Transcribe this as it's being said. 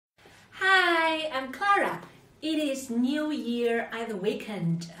I'm Clara. It is New Year at the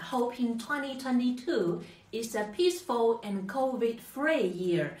weekend, hoping 2022 is a peaceful and COVID-free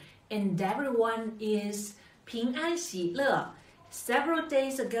year and everyone is 平安喜乐. Several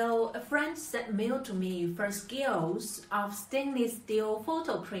days ago, a friend sent mail to me for skills of stainless steel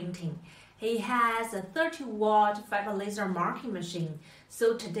photo printing. He has a 30-watt fiber laser marking machine,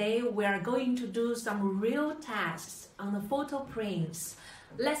 so today we are going to do some real tasks on the photo prints.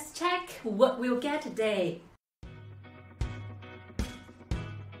 Let's check what we'll get today.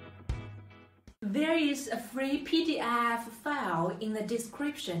 There is a free PDF file in the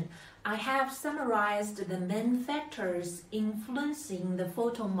description. I have summarized the main factors influencing the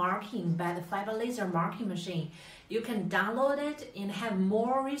photo marking by the fiber laser marking machine. You can download it and have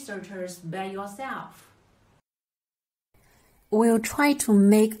more researchers by yourself. We'll try to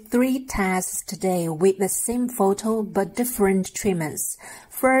make 3 tasks today with the same photo but different treatments.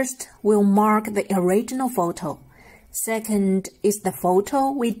 First, we'll mark the original photo. Second is the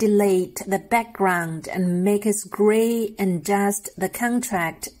photo we delete the background and make it gray and adjust the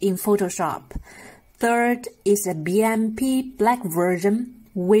contrast in Photoshop. Third is a BMP black version,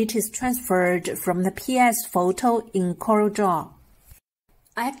 which is transferred from the PS photo in CorelDRAW.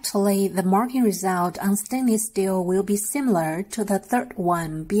 Actually, the marking result on stainless steel will be similar to the third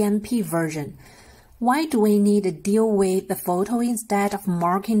one, BMP version. Why do we need to deal with the photo instead of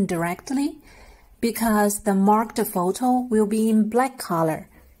marking directly? Because the marked photo will be in black color.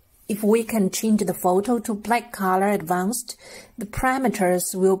 If we can change the photo to black color advanced, the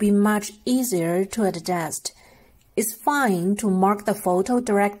parameters will be much easier to adjust. It's fine to mark the photo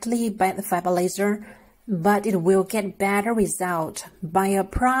directly by the fiber laser, but it will get better result by a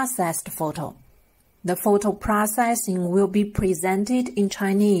processed photo. The photo processing will be presented in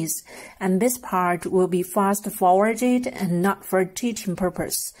Chinese, and this part will be fast-forwarded and not for teaching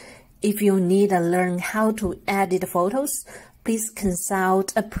purpose. If you need to learn how to edit photos, please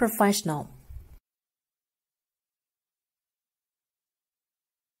consult a professional.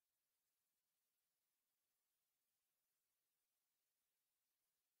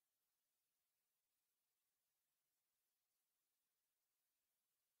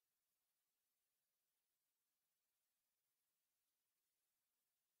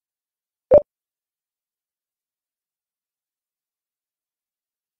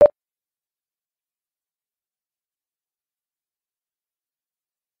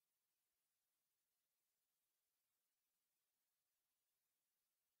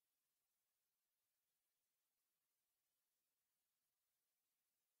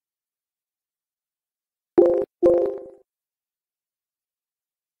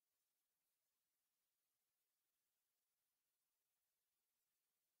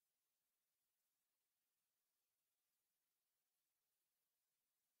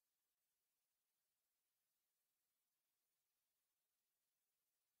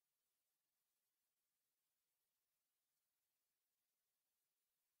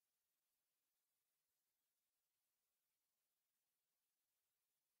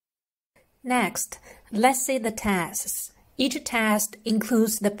 Next, let's see the tasks. Each task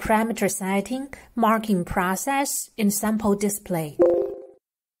includes the parameter setting, marking process, and sample display.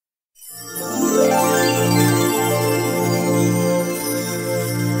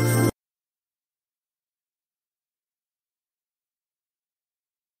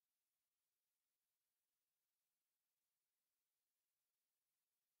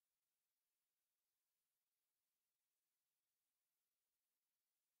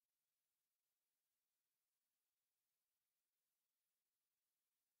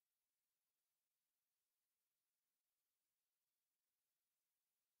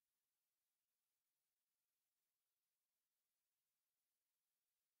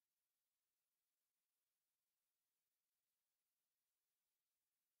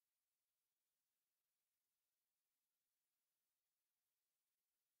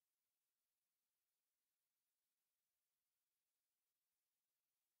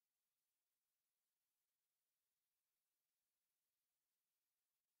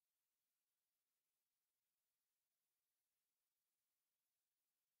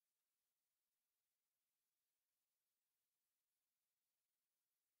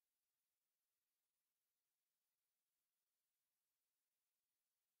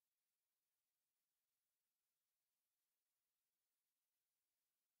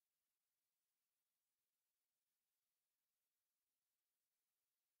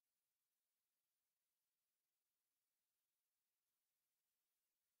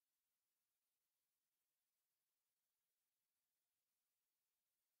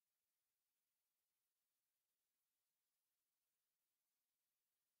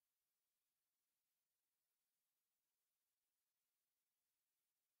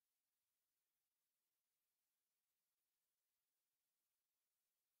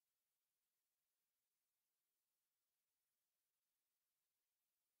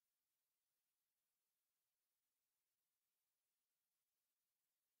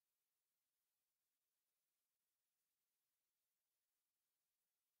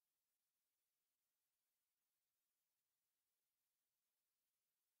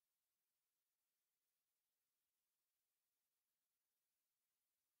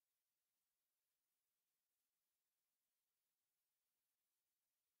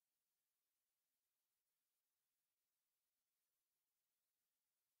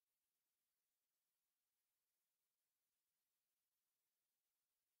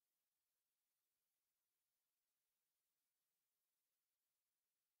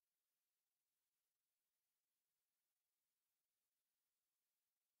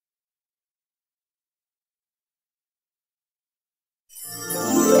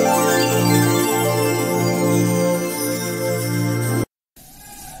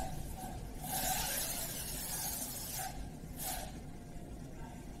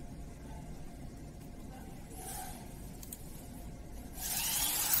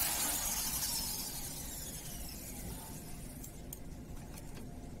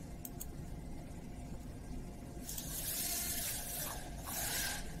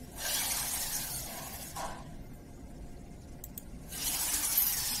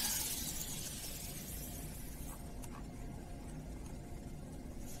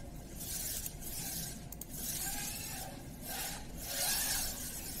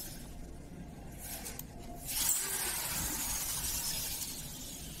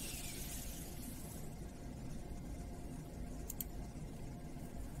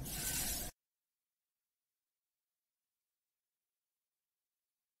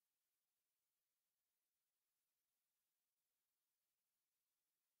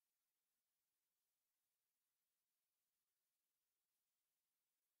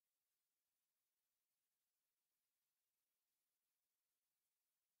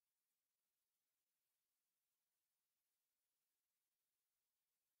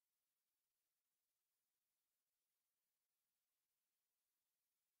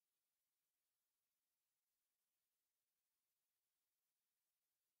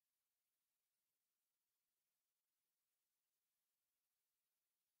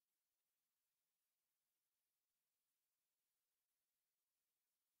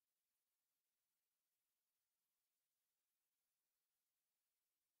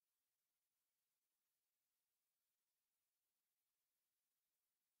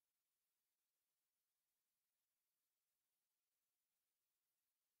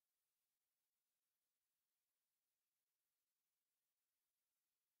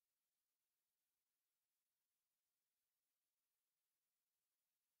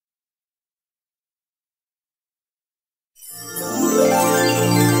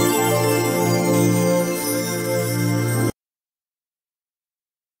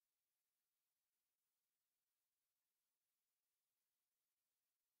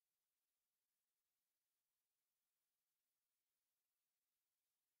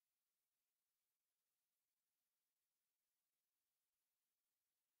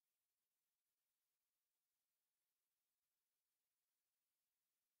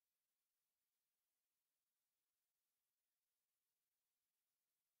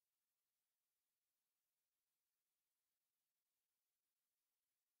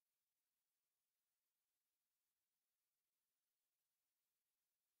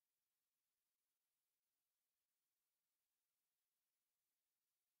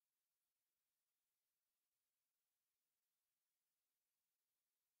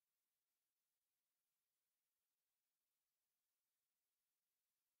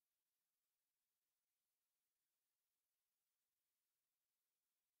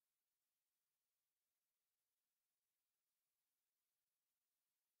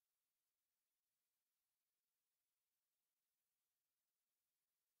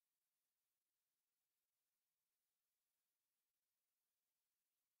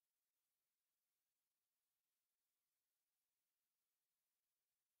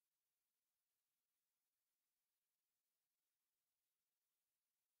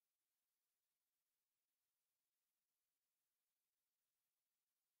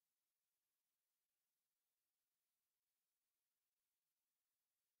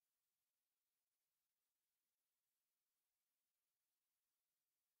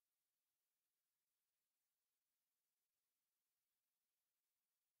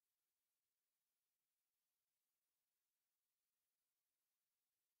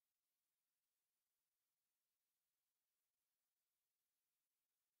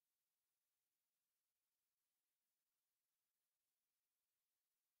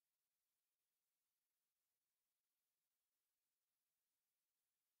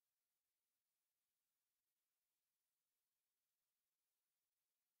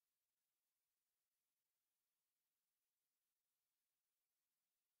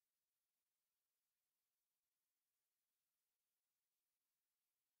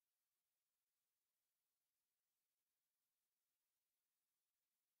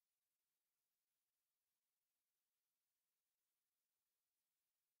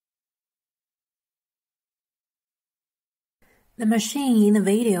 The machine in the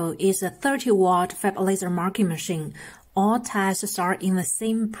video is a 30-watt fab laser marking machine. All tests are in the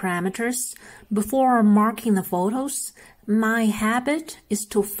same parameters. Before marking the photos, my habit is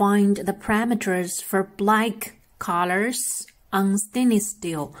to find the parameters for black colors on stainless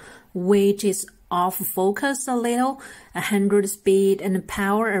steel, which is off focus a little, 100 speed and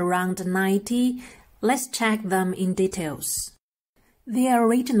power around 90. Let's check them in details. The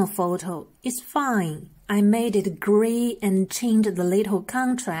original photo is fine. I made it gray and changed the little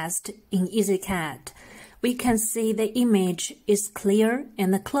contrast in EasyCAD. We can see the image is clear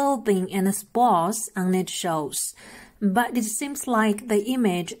and the clothing and the spots on it shows. But it seems like the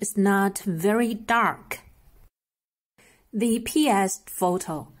image is not very dark. The PS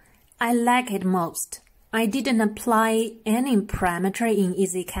photo. I like it most. I didn't apply any parameter in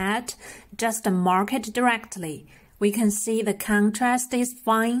EasyCAD, just mark it directly. We can see the contrast is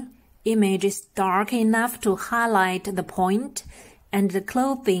fine, image is dark enough to highlight the point, and the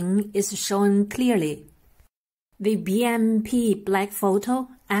clothing is shown clearly. The BMP black photo,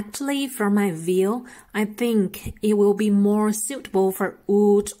 actually from my view, I think it will be more suitable for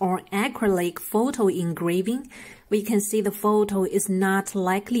wood or acrylic photo engraving. We can see the photo is not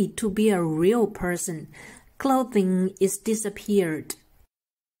likely to be a real person. Clothing is disappeared.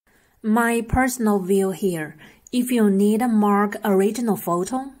 My personal view here. If you need a mark original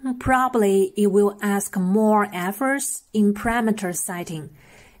photo, probably it will ask more efforts in parameter setting.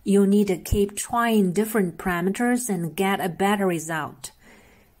 You need to keep trying different parameters and get a better result.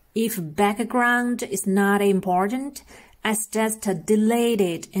 If background is not important, I suggest delete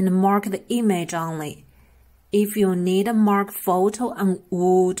it and mark the image only. If you need a mark photo on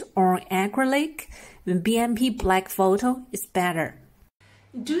wood or acrylic, BMP black photo is better.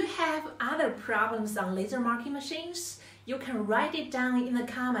 Do you have other problems on laser marking machines? You can write it down in the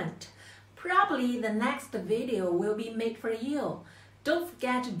comment. Probably the next video will be made for you. Don't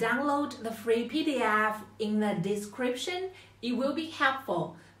forget to download the free PDF in the description. It will be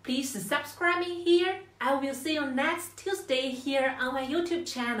helpful. Please subscribe me here. I will see you next Tuesday here on my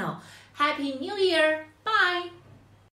YouTube channel. Happy New Year! Bye!